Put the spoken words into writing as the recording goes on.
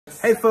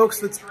Hey folks,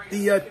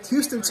 the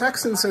Houston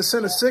Texans has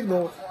sent a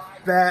signal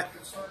that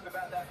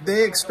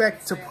they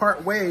expect to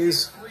part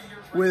ways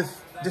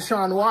with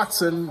Deshaun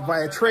Watson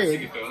via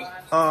trade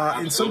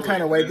in some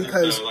kind of way,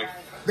 because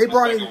they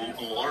brought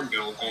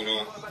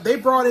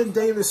in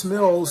Davis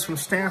Mills from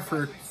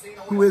Stanford,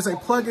 who is a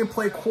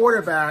plug-and-play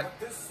quarterback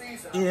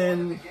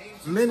in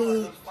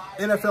many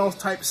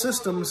NFL-type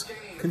systems,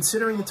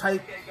 considering the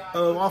type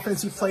of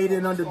offense he played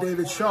in under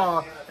David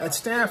Shaw at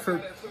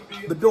Stanford,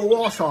 the Bill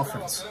Walsh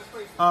offense.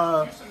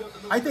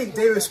 I think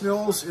Davis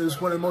Mills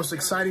is one of the most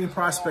exciting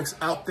prospects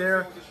out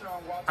there.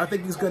 I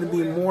think he's going to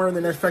be more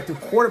than an effective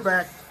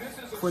quarterback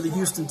for the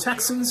Houston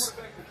Texans.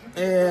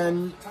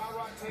 And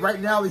right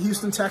now, the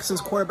Houston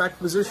Texans quarterback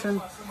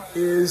position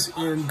is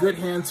in good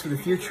hands for the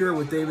future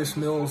with Davis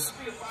Mills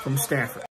from Stanford.